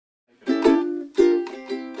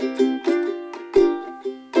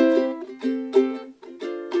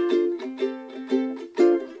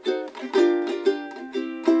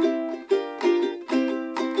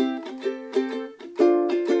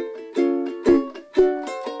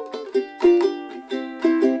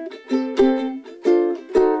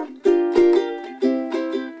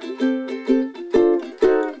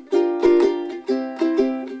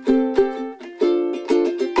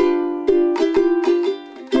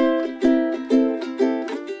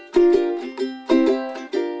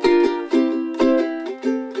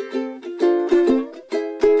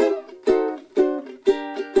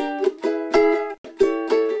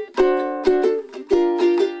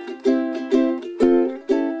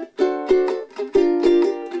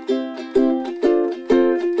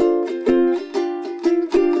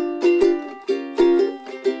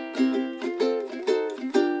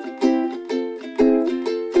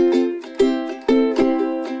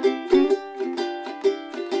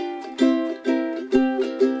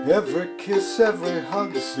Every kiss, every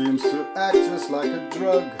hug seems to act just like a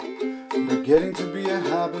drug. You're getting to be a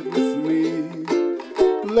habit with me.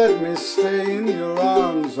 Let me stay in your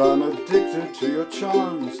arms, I'm addicted to your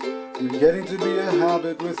charms. You're getting to be a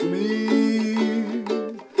habit with me.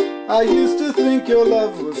 I used to think your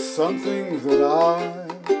love was something that I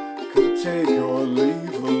could take or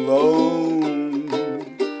leave alone,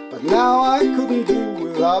 but now I couldn't do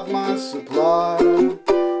without my supply.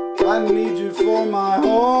 I need you for my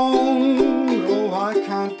own. No, I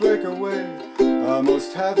can't break away. I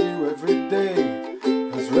must have you every day,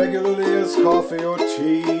 as regularly as coffee or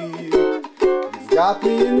tea. You've got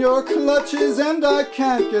me in your clutches and I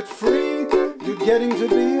can't get free. You're getting to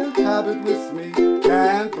be a habit with me.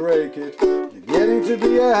 Can't break it. You're getting to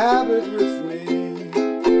be a habit with me.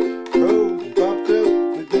 You're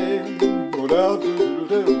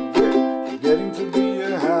getting to be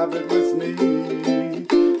a habit with me.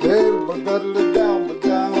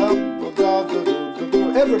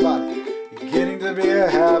 Everybody, you're getting to be a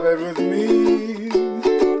habit with me.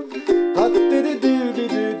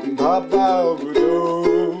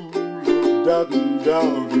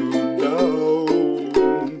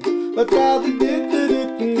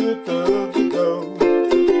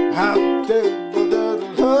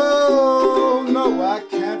 No, I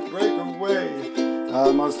can't break away.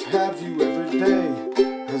 I must have you every day,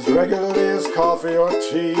 as regularly as coffee or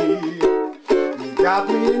tea. You got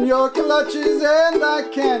me in your clutches and I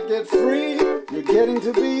can't get free. You're getting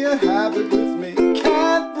to be a habit with me.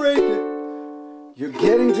 Can't break it. You're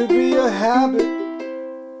getting to be a habit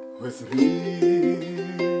with me.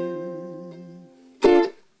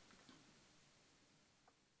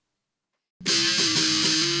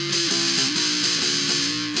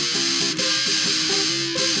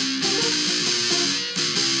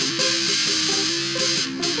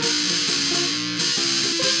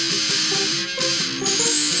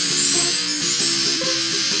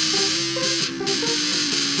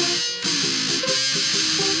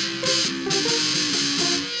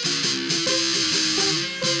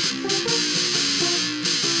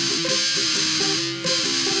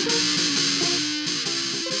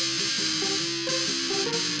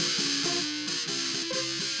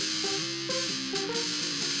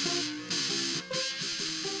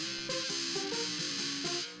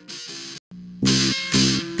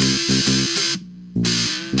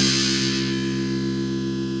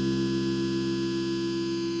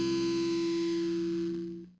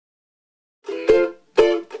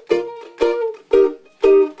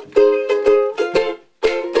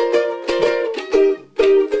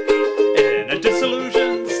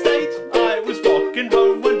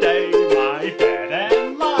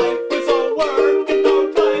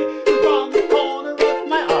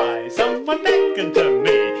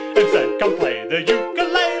 Come play the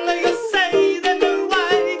ukulele, you say the new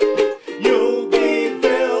way. You'll be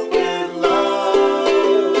filled with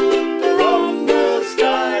love from the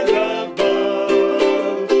skies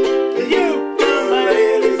above. The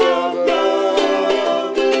ukulele's of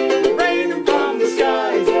love, raining from the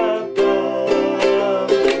skies above.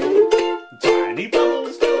 Tiny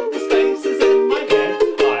bubbles filled the spaces in my head.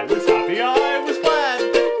 I was happy, I was glad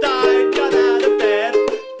that I got out of bed.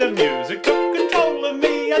 The music took control of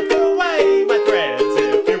me and threw away my threads.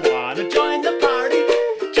 If you wanna join the party,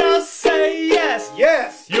 just say yes.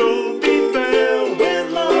 Yes! You'll be filled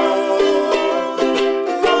with love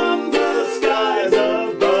from the skies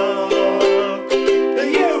above. The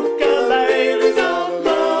ukulele's of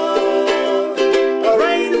love,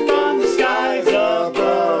 raining from the skies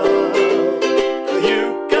above. The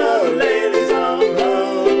ukulele's of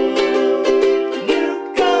love,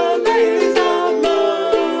 ukulele's of love.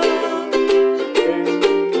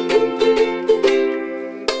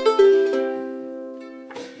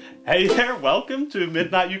 Hey there, welcome to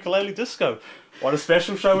Midnight Ukulele Disco. What a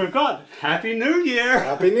special show we've got. Happy New Year!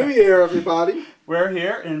 Happy New Year, everybody! We're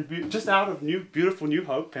here in just out of beautiful New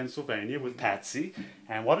Hope, Pennsylvania with Patsy.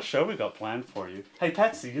 And what a show we got planned for you. Hey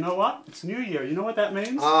Patsy, you know what? It's New Year. You know what that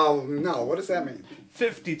means? Oh, no. What does that mean?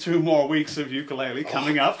 52 more weeks of ukulele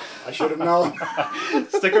coming up. I should have known.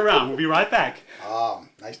 Stick around. We'll be right back. Oh,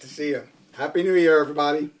 nice to see you. Happy New Year,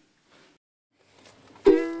 everybody.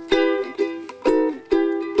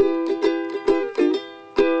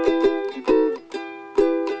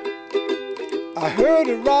 I heard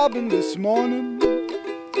a robin this morning,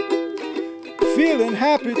 feeling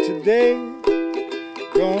happy today.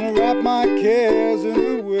 Gonna wrap my cares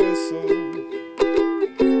in a whistle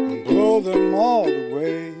and blow them all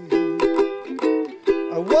away.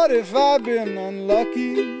 What if I've been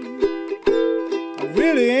unlucky? I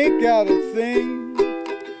really ain't got a thing.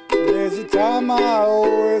 There's a time I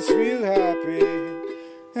always feel happy,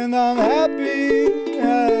 and I'm happy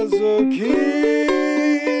as a king.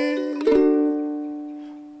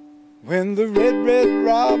 When the red, red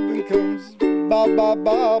robin comes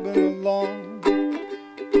bobbing along,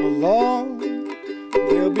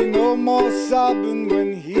 there'll be no more sobbing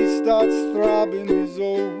when he starts throbbing his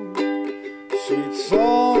old sweet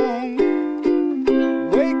song.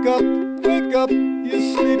 Wake up,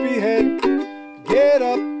 you sleepyhead. Get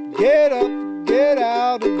up, get up, get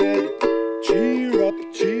out of bed. Cheer up,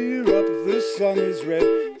 the sun is red.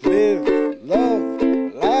 Live, love,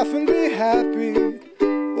 laugh and be happy.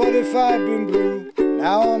 What if I'd been blue?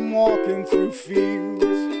 Now I'm walking through fields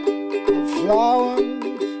of flowers.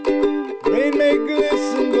 Rain may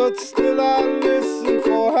glisten, but still I listen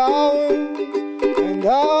for hours and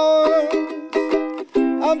hours.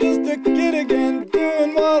 I'm just a kid again,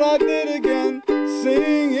 doing what I did again,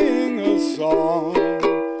 singing a song.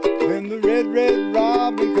 When the red, red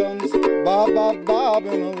robin comes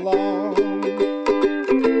bobbing along.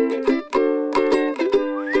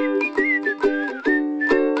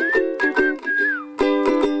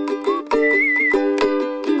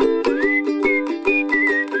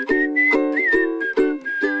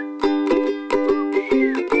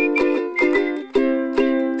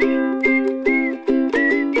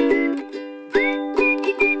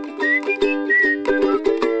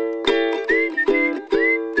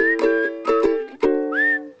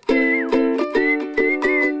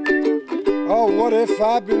 What if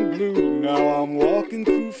I've been blue? Now I'm walking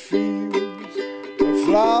through fields of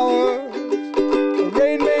flowers. The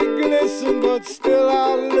rain may glisten, but still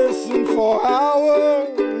I listen for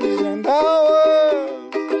hours and hours.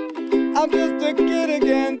 I'm just a kid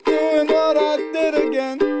again, doing what I did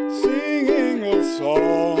again, singing a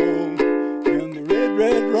song. And the red,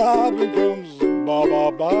 red robin comes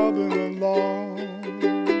bobbing along.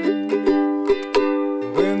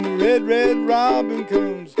 When the red, red robin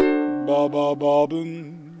comes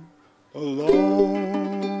bobbing along.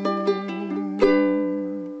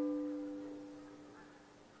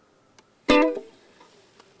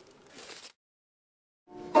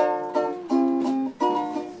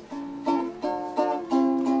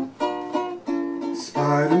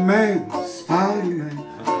 Spider-Man, Spider-Man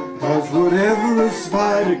does whatever a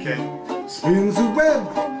spider can. Spins a web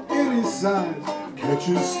any size,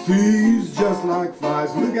 catches thieves just like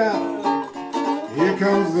flies. Look out! Here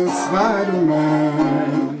comes the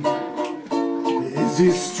Spider-Man. Is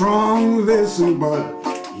he strong? Listen, bud.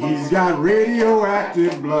 He's got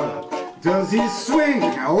radioactive blood. Does he swing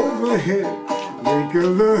overhead? Take a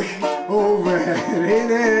look overhead. Hey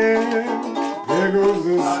there. There goes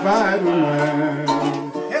the Spider-Man.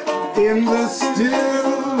 In the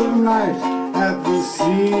still of night, at the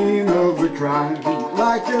scene of the crime,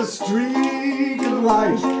 like a streak of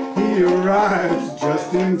light, he arrives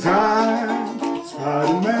just in time.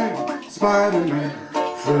 Spider-Man, Spider-Man,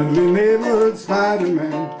 friendly neighborhood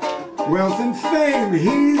Spider-Man. Wealth and fame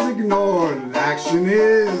he's ignored, action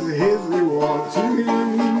is his reward. To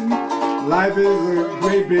him, life is a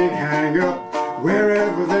great big hang-up.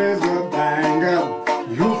 Wherever there's a bang-up,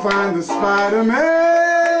 you'll find the Spider-Man.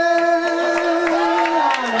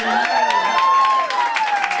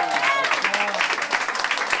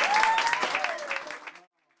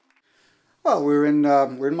 Well, we're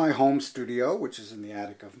in my home studio, which is in the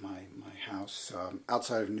attic of my house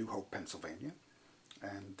outside of New Hope, Pennsylvania,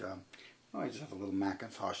 and I just have a little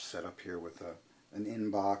Macintosh set up here with an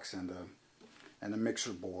inbox and a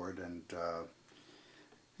mixer board,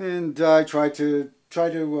 and I try to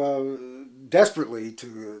desperately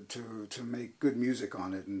to make good music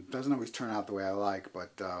on it, and it doesn't always turn out the way I like,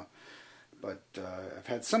 but I've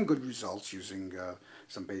had some good results using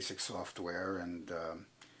some basic software, and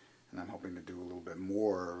I'm hoping to do a little bit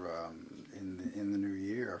more in the new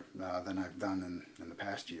year than I've done in the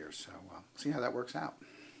past years. So see how that works out.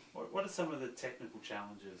 What are some of the technical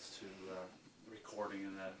challenges to recording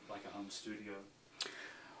in like a home studio?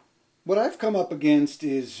 What I've come up against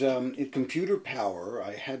is computer power.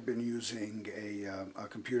 I had been using a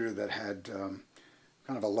computer that had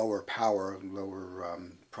kind of a lower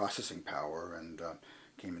processing power, and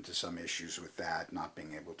came into some issues with that, not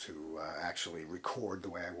being able to actually record the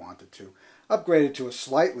way I wanted to. Upgraded to a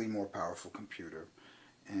slightly more powerful computer,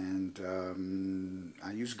 and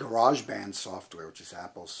I use GarageBand software, which is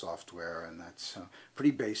Apple's software, and that's a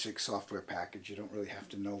pretty basic software package. You don't really have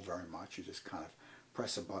to know very much. You just kind of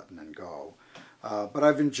press a button and go. But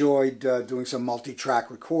I've enjoyed doing some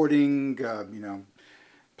multi-track recording, you know,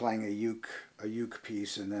 playing a uke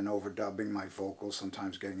piece and then overdubbing my vocals,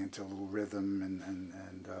 sometimes getting into a little rhythm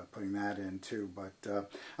and putting that in too. But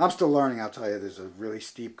I'm still learning. I'll tell you, there's a really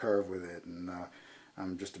steep curve with it, and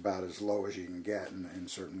I'm just about as low as you can get in a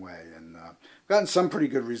certain way, and gotten some pretty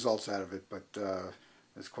good results out of it, but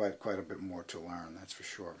there's quite a bit more to learn, that's for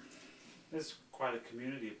sure. There's quite a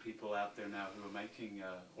community of people out there now who are making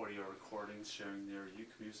audio recordings, sharing their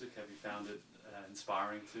uke music. Have you found it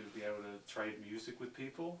inspiring to be able to trade music with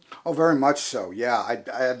people? Oh, very much so. Yeah,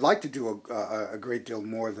 I'd like to do a great deal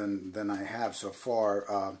more than I have so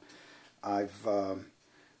far. I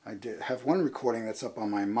have one recording that's up on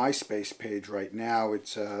my MySpace page right now.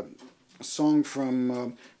 It's a song from,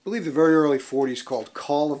 I believe, the very early 40s called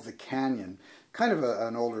 "Call of the Canyon." Kind of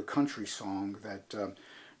an older country song that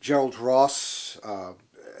Gerald Ross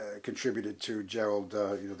contributed to. Gerald,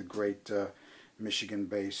 the great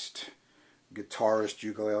Michigan-based guitarist,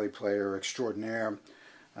 ukulele player extraordinaire.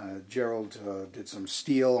 Gerald did some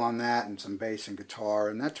steel on that and some bass and guitar,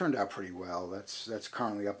 and that turned out pretty well. That's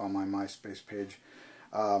currently up on my MySpace page.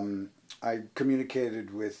 I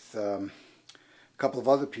communicated with a couple of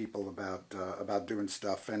other people about doing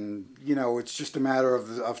stuff, and it's just a matter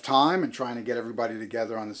of time and trying to get everybody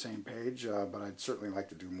together on the same page. But I'd certainly like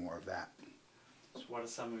to do more of that. So what are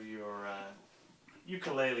some of your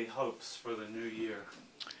ukulele hopes for the new year?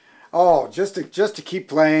 Oh, just to keep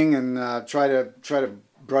playing and try to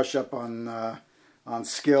brush up on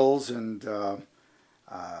skills, and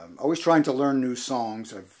always trying to learn new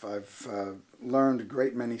songs. I've learned a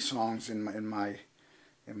great many songs in my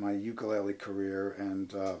ukulele career,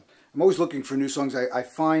 and I'm always looking for new songs. I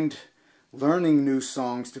find learning new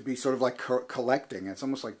songs to be sort of like collecting. It's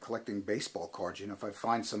almost like collecting baseball cards. If I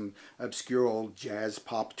find some obscure old jazz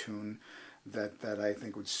pop tune that I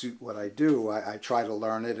think would suit what I do, I try to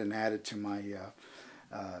learn it and add it to my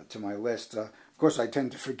list. Of course, I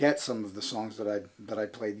tend to forget some of the songs that I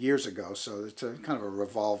played years ago, so it's a kind of a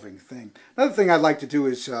revolving thing. Another thing I'd like to do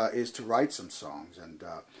is to write some songs, and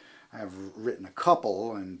I have written a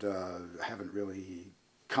couple, and haven't really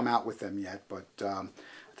come out with them yet. But I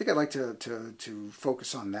think I'd like to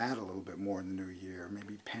focus on that a little bit more in the new year.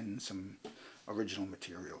 Maybe pen some original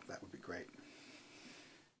material. That would be great.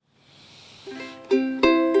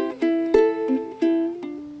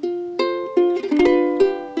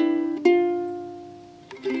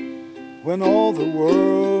 When all the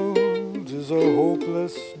world is a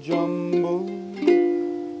hopeless jumble,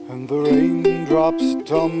 and the raindrops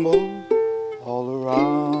tumble all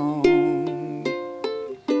around,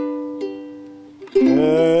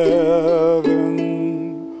 heaven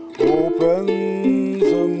opens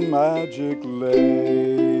a magic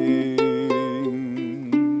lane.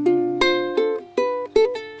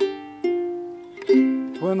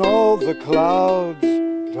 When all the clouds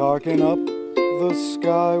darken up the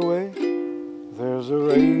skyway, there's a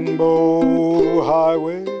rainbow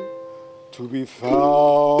highway to be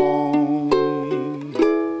found,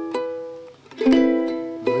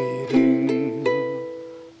 leading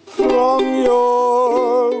from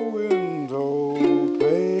your window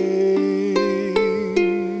pane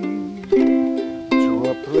to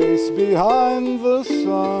a place behind the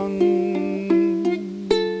sun,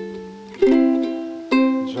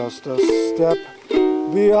 just a step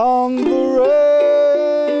beyond the rain.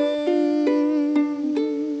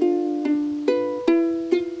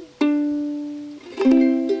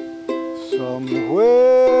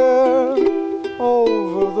 Somewhere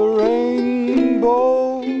over the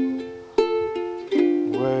rainbow,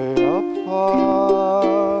 way up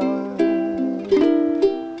high,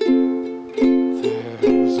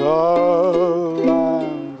 there's a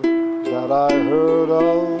land that I heard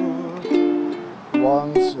of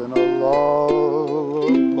once in a lullaby.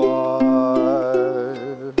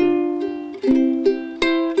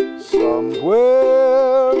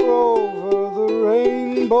 Somewhere over the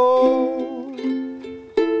rainbow,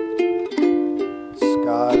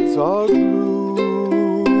 skies are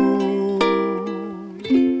blue,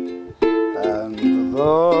 and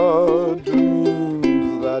the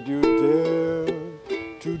dreams that you dare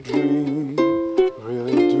to dream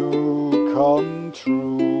really do come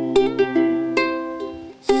true.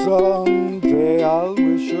 Someday I'll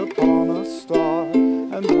wish upon a star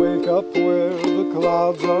and wake up where the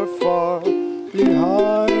clouds are far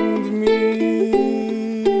behind me,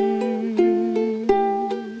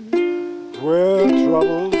 where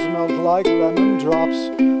troubles melt like lemon drops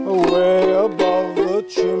away above the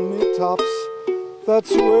chimney tops.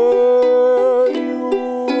 That's where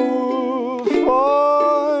you'll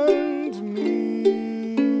find me.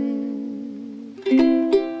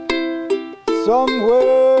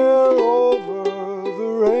 Somewhere over the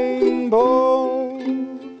rainbow,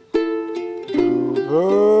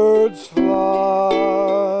 bluebirds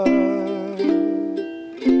fly,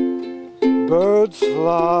 birds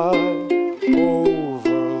fly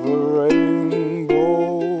over the rainbow.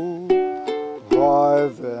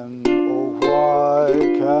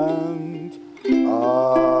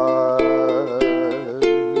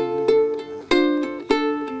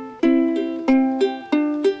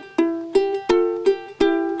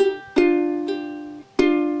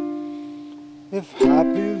 if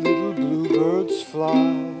happy little bluebirds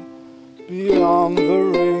fly beyond the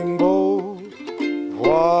rainbow,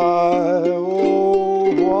 why, oh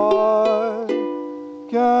why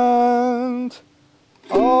can't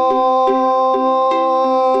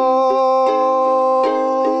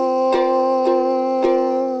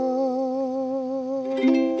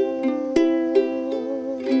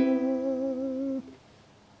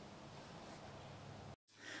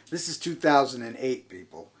This is 2008,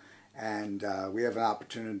 people, and we have an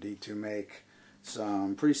opportunity to make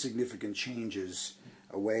some pretty significant changes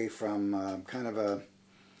away from kind of a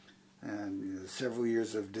several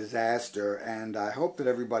years of disaster, and I hope that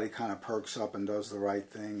everybody kind of perks up and does the right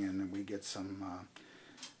thing, and we get some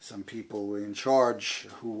people in charge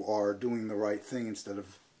who are doing the right thing instead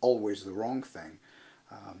of always the wrong thing.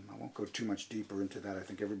 I won't go too much deeper into that. I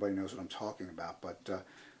think everybody knows what I'm talking about, but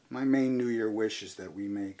my main New Year wish is that we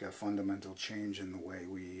make a fundamental change in the way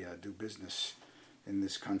we do business in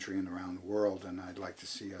this country and around the world, and I'd like to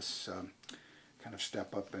see us kind of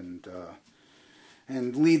step up and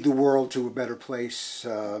lead the world to a better place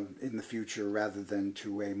in the future rather than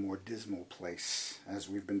to a more dismal place, as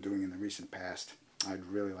we've been doing in the recent past. I'd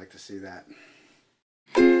really like to see that.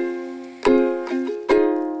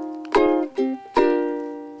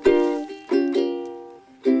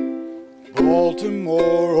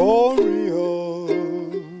 Baltimore Oriole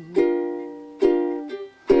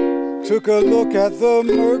took a look at the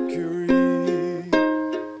mercury,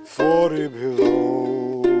 40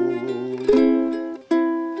 below.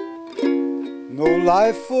 No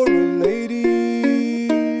life for a lady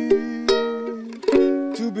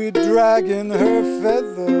to be dragging her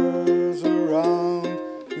feathers around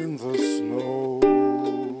in the snow,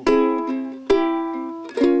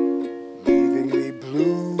 leaving me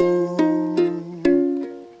blue.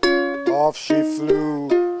 Off she flew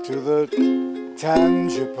to the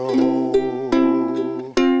Tangipahoe,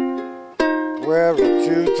 where a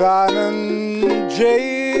two-timing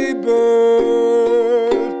jaybird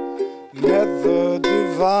met the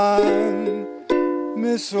divine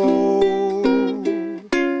Miss O.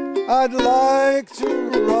 I'd like to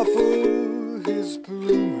ruffle his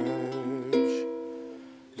plumage,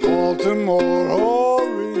 Baltimore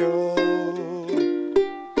Oriole.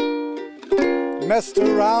 Messed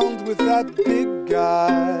around with that big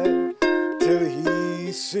guy till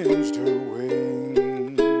he singed her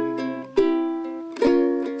wing.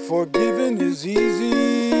 Forgiving is easy,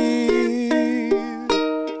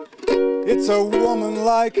 it's a woman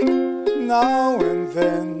like now and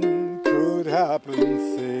then could happen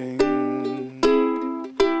thing.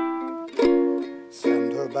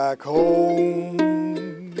 Send her back home,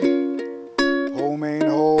 home ain't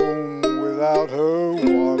home without her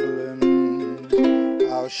warbling.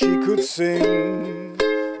 How she could sing,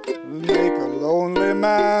 make a lonely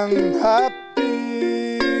man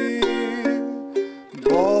happy,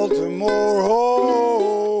 Baltimore Oriole.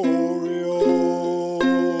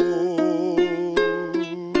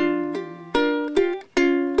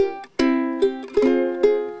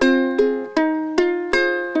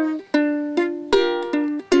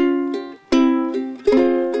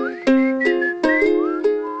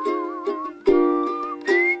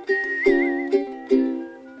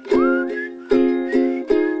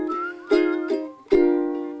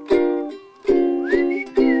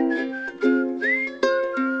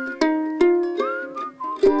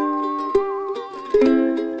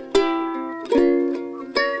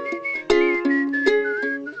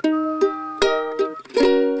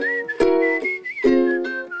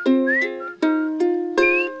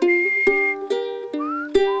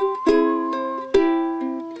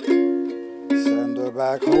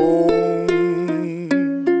 Back home,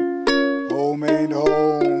 home ain't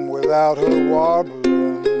home without her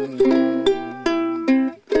warbling.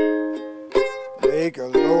 Make a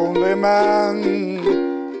lonely man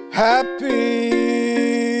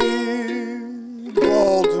happy,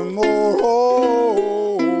 Baltimore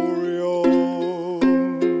Oriole.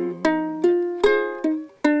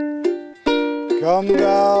 Come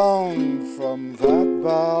down from that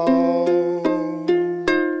bough,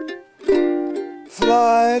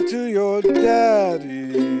 fly to your daddy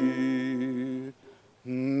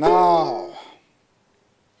now.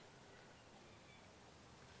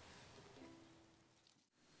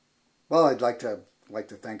 Well, I'd like to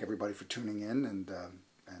thank everybody for tuning in and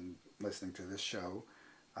listening to this show.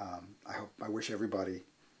 I wish everybody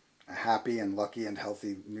a happy and lucky and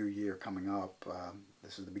healthy new year coming up.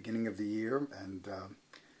 This is the beginning of the year, and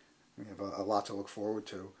we have a lot to look forward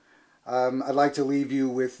to. I'd like to leave you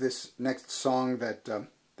with this next song that I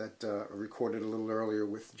recorded a little earlier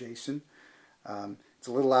with Jason. It's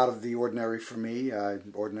a little out of the ordinary for me. I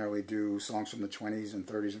ordinarily do songs from the 20s and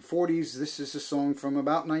 30s and 40s. This is a song from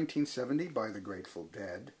about 1970 by the Grateful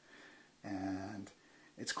Dead, and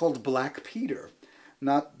it's called Black Peter.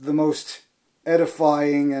 Not the most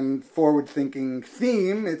edifying and forward-thinking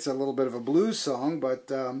theme. It's a little bit of a blues song, but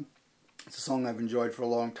it's a song I've enjoyed for a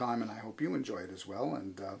long time, and I hope you enjoy it as well.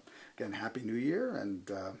 And again, Happy New Year, and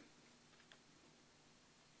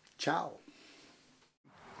ciao.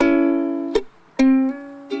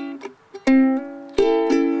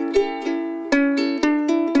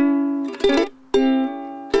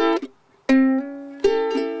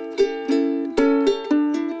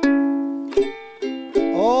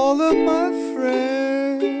 All of my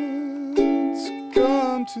friends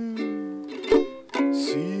come to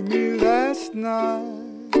see me last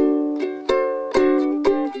night.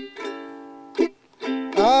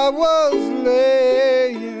 I was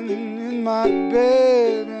laying in my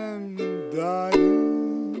bed and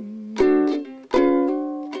dying.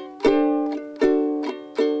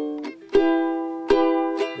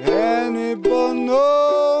 Anybody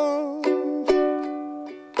know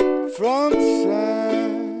from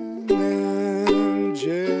San Angel?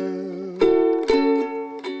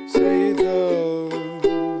 Say the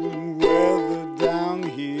weather down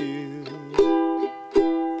here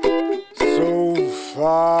so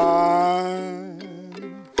fine.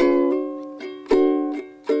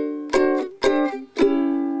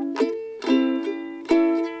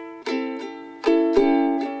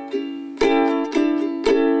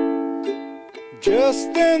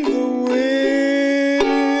 Just then the wind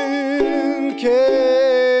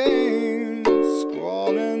came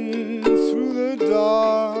squalling through the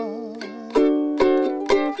dark.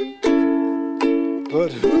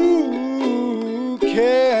 But who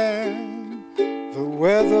can the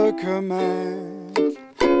weather command?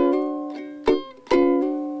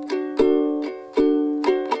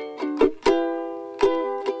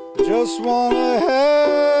 Just wanna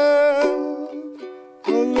have a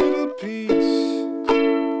little peace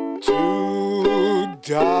to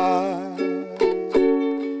die,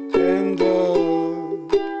 and a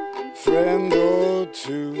friend or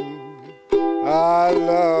two I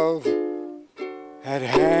love at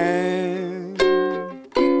hand.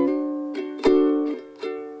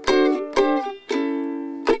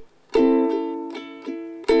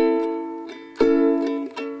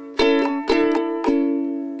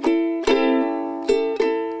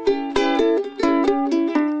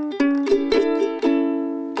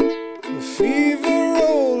 The fever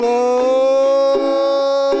roll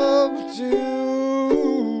up to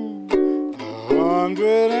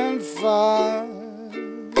 105.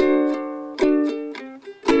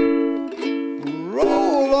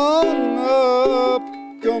 Roll on up,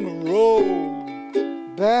 gonna roll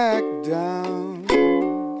back down.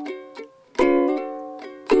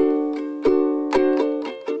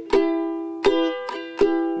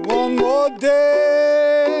 One more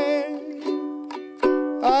day,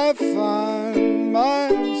 I find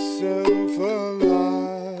myself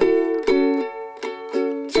alive.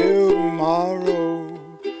 Tomorrow,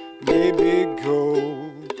 maybe go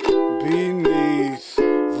beneath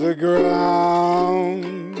the ground.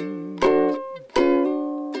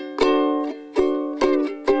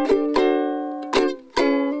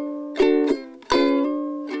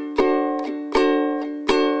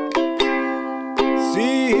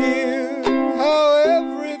 See here how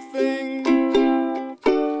everything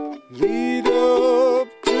lead up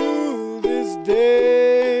to this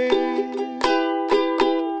day,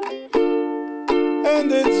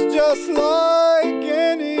 and it's just like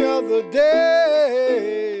any other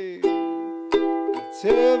day it's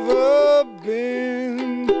ever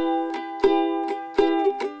been.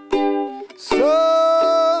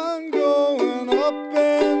 Sun going up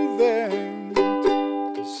and then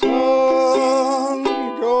the sun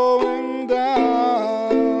going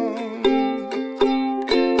down.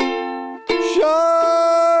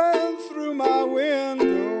 Shine through my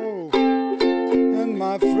window, and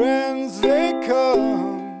my friends, they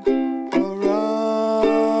come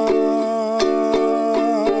around.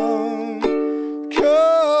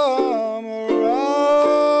 Come around.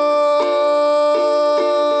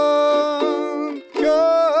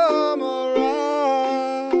 Come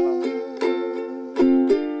around.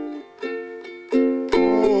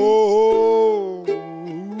 Oh.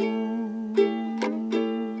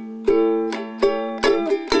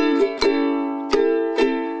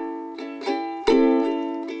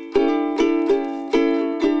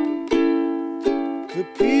 The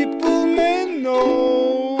people may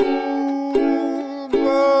know,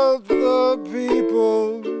 but the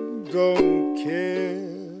people don't care.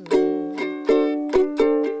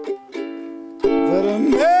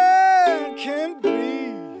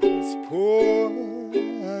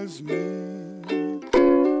 loves me.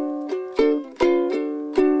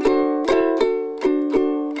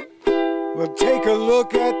 Well, take a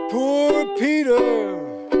look at poor Peter.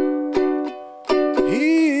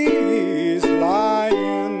 He's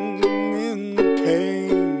lying in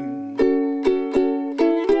pain.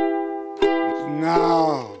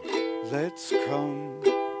 Now let's come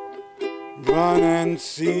run and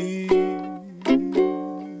see.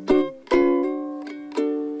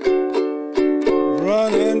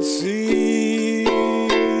 Run and see.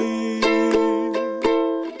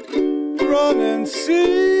 Run and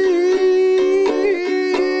see.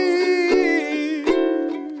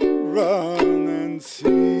 Run and see.